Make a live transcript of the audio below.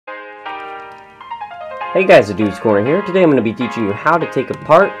Hey guys, the Dude's Corner here. Today I'm going to be teaching you how to take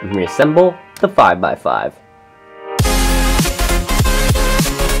apart and reassemble the 5x5.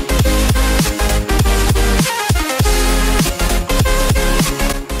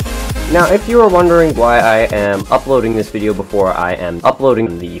 Now, if you are wondering why I am uploading this video before I am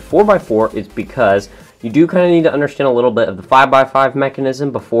uploading the 4x4, it's because you do kind of need to understand a little bit of the 5x5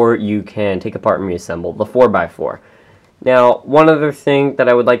 mechanism before you can take apart and reassemble the 4x4. Now, one other thing that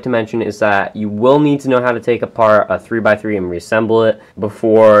I would like to mention is that you will need to know how to take apart a 3x3 and reassemble it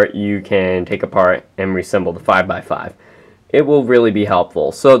before you can take apart and reassemble the 5x5. It will really be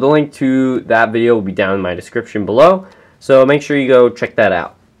helpful. So the link to that video will be down in my description below, so make sure you go check that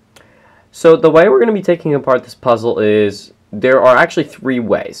out. So the way we're going to be taking apart this puzzle is, there are actually 3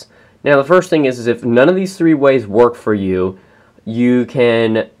 ways. Now the first thing is if none of these 3 ways work for you, you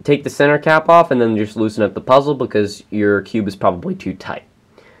can take the center cap off and then just loosen up the puzzle because your cube is probably too tight.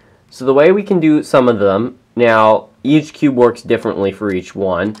 So the way we can do some of them, now each cube works differently for each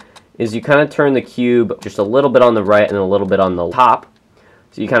one, is you kind of turn the cube just a little bit on the right and a little bit on the top.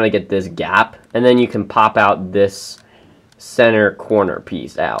 So you kind of get this gap, and then you can pop out this center corner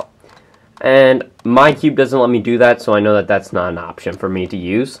piece out. And my cube doesn't let me do that, so I know that that's not an option for me to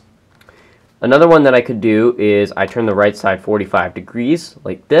use. Another one that I could do is I turn the right side 45 degrees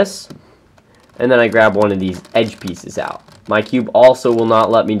like this, and then I grab one of these edge pieces out. My cube also will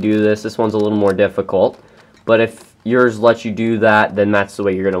not let me do this. This one's a little more difficult, but if yours lets you do that, then that's the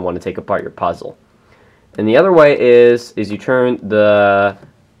way you're going to want to take apart your puzzle. And the other way is you turn the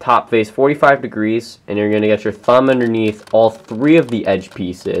top face 45 degrees, and you're going to get your thumb underneath all 3 of the edge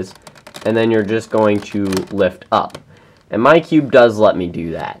pieces, and then you're just going to lift up. And my cube does let me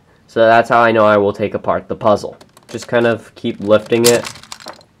do that. So that's how I know I will take apart the puzzle. Just kind of keep lifting it,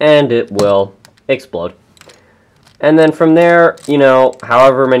 and it will explode. And then from there, you know,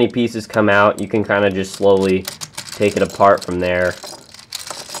 however many pieces come out, you can kind of just slowly take it apart from there.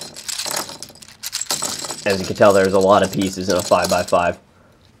 As you can tell, there's a lot of pieces in a 5x5.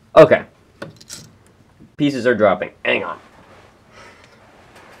 Okay. Pieces are dropping. Hang on.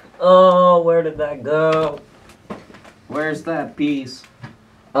 Oh, where did that go? Where's that piece?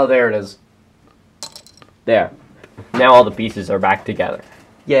 Oh, there it is. There. Now all the pieces are back together.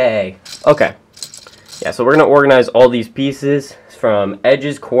 Yay. Okay. Yeah, so we're going to organize all these pieces from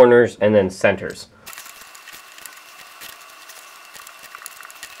edges, corners, and then centers.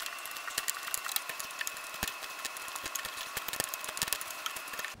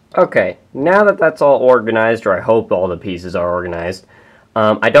 Okay, now that that's all organized, or I hope all the pieces are organized,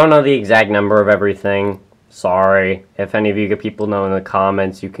 I don't know the exact number of everything. Sorry. If any of you people know in the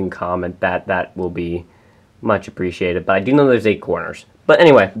comments, you can comment that. That will be much appreciated. But I do know there's 8 corners. But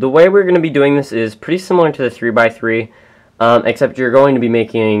anyway, the way we're going to be doing this is pretty similar to the 3x3, except you're going to be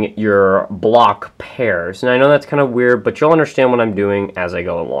making your block pairs. And I know that's kind of weird, but you'll understand what I'm doing as I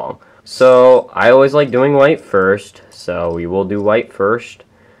go along. So I always like doing white first, so we will do white first.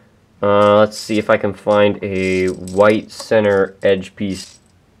 Let's see if I can find a white center edge piece.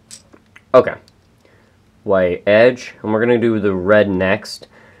 Okay. White edge, and we're going to do the red next.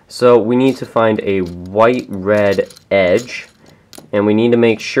 So we need to find a white red edge, and we need to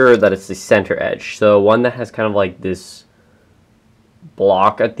make sure that it's the center edge. So one that has kind of like this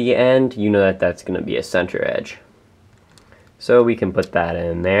block at the end, you know that that's going to be a center edge. So we can put that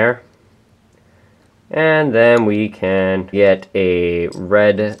in there. And then we can get a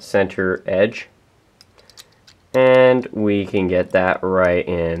red center edge, and we can get that right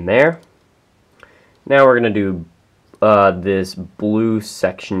in there. Now we're going to do this blue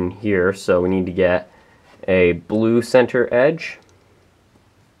section here, so we need to get a blue center edge,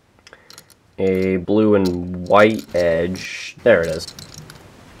 a blue and white edge. There it is.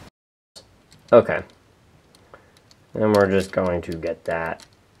 Okay. And we're just going to get that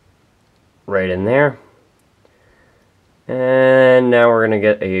right in there. And now we're going to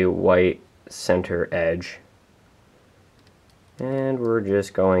get a white center edge. And we're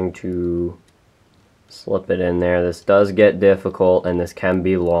just going to slip it in there. This does get difficult, and this can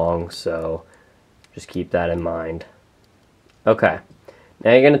be long, so just keep that in mind. Okay.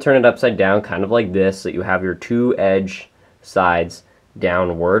 Now you're going to turn it upside down, kind of like this, so you have your 2 edge sides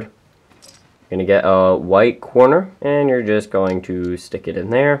downward. You're going to get a white corner, and you're just going to stick it in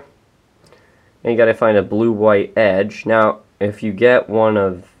there. And you got to find a blue-white edge. Now, if you get one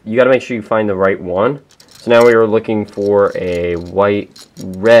of, you got to make sure you find the right one. So now we are looking for a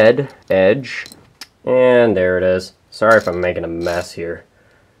white-red edge. And there it is. Sorry if I'm making a mess here.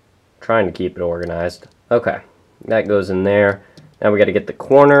 I'm trying to keep it organized. Okay, that goes in there. Now we got to get the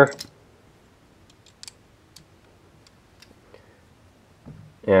corner.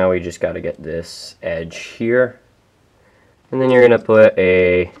 Now we just got to get this edge here. And then you're going to put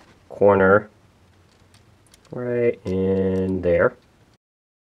a corner right in there.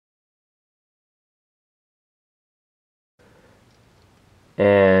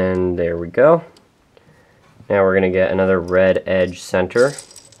 And there we go. Now we're going to get another red edge center.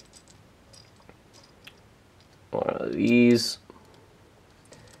 One of these.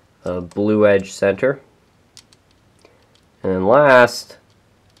 A blue edge center. And then last,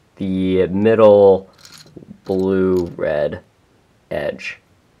 the middle blue-red edge.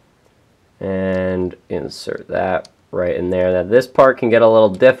 And insert that right in there. Now this part can get a little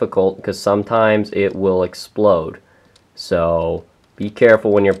difficult because sometimes it will explode. So be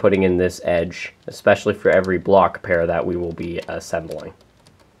careful when you're putting in this edge, especially for every block pair that we will be assembling.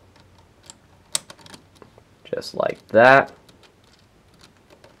 Just like that.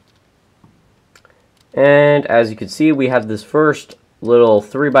 And as you can see, we have this first little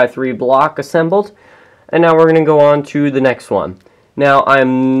 3x3 block assembled. And now we're going to go on to the next one. Now,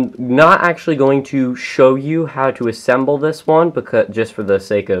 I'm not actually going to show you how to assemble this one, because just for the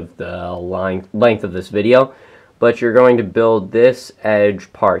sake of the length of this video. But you're going to build this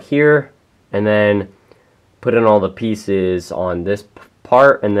edge part here, and then put in all the pieces on this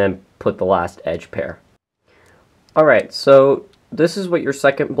part, and then put the last edge pair. Alright, so this is what your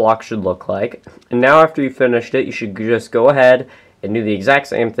second block should look like. And now after you finished it, you should just go ahead and do the exact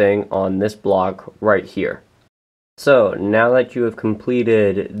same thing on this block right here. So now that you have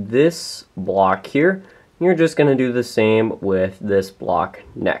completed this block here, you're just going to do the same with this block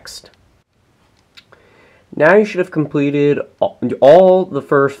next. Now you should have completed all the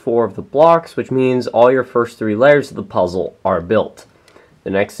first 4 of the blocks, which means all your first 3 layers of the puzzle are built. The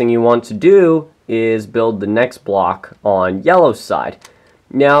next thing you want to do is build the next block on yellow's side.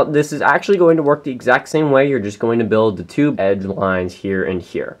 Now this is actually going to work the exact same way. You're just going to build the 2 edge lines here and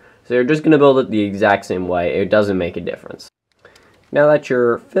here. So you're just going to build it the exact same way. It doesn't make a difference. Now that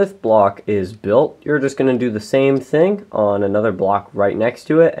your 5th block is built, you're just going to do the same thing on another block right next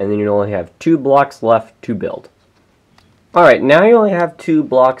to it, and then you only have 2 blocks left to build. Alright, now you only have 2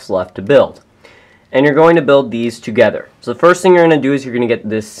 blocks left to build. And you're going to build these together. So the first thing you're going to do is you're going to get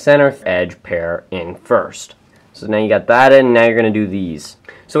this center edge pair in first. So now you got that in, and now you're going to do these.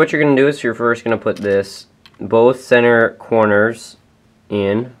 So what you're going to do is you're first going to put both center corners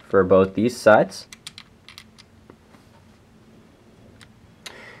in for both these sides.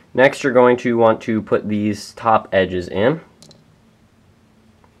 Next, you're going to want to put these top edges in.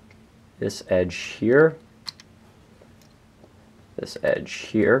 This edge here. This edge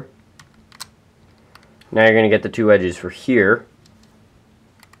here. Now you're going to get the 2 edges for here.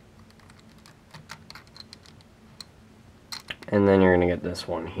 And then you're going to get this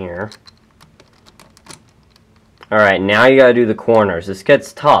one here. Alright, now you got to do the corners. This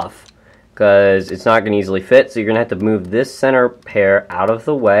gets tough because it's not going to easily fit, so you're going to have to move this center pair out of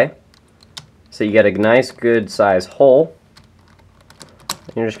the way so you get a nice good size hole.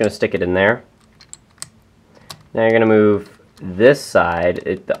 And you're just going to stick it in there. Now you're going to move this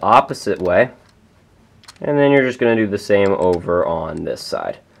side the opposite way, and then you're just going to do the same over on this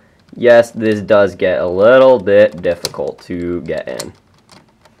side. Yes, this does get a little bit difficult to get in.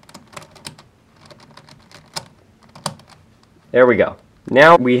 There we go.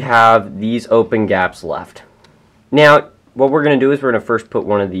 Now we have these open gaps left. Now, what we're going to do is we're going to first put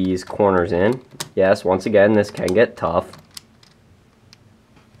one of these corners in. Yes, once again, this can get tough.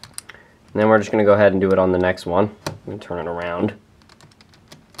 And then we're just going to go ahead and do it on the next one. I'm going to turn it around.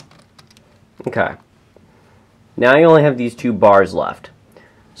 Okay. Now you only have these 2 bars left.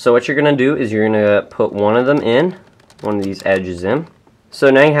 So what you're going to do is you're going to put one of them in, one of these edges in. So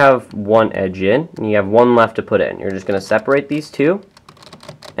now you have 1 edge in, and you have 1 left to put in. You're just going to separate these 2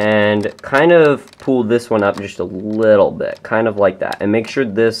 and kind of pull this one up just a little bit, kind of like that. And make sure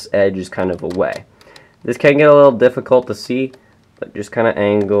this edge is kind of away. This can get a little difficult to see, but just kind of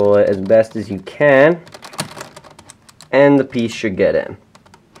angle it as best as you can, and the piece should get in.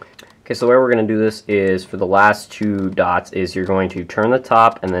 Okay, so the way we're going to do this is for the last 2 dots is you're going to turn the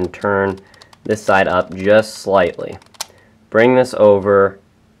top and then turn this side up just slightly. Bring this over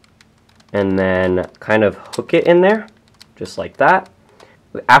and then kind of hook it in there, just like that.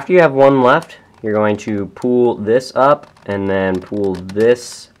 After you have 1 left, you're going to pull this up and then pull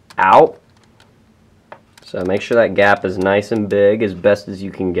this out. So make sure that gap is nice and big as best as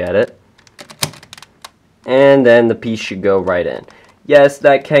you can get it. And then the piece should go right in. Yes,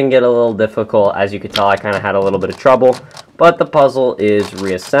 that can get a little difficult. As you can tell, I kind of had a little bit of trouble, but the puzzle is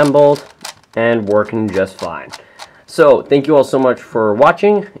reassembled and working just fine. So, thank you all so much for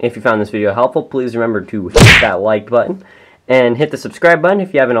watching. If you found this video helpful, please remember to hit that like button. And hit the subscribe button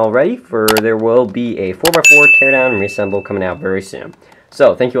if you haven't already, for there will be a 4x4 teardown and reassemble coming out very soon.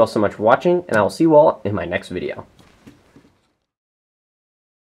 So, thank you all so much for watching, and I will see you all in my next video.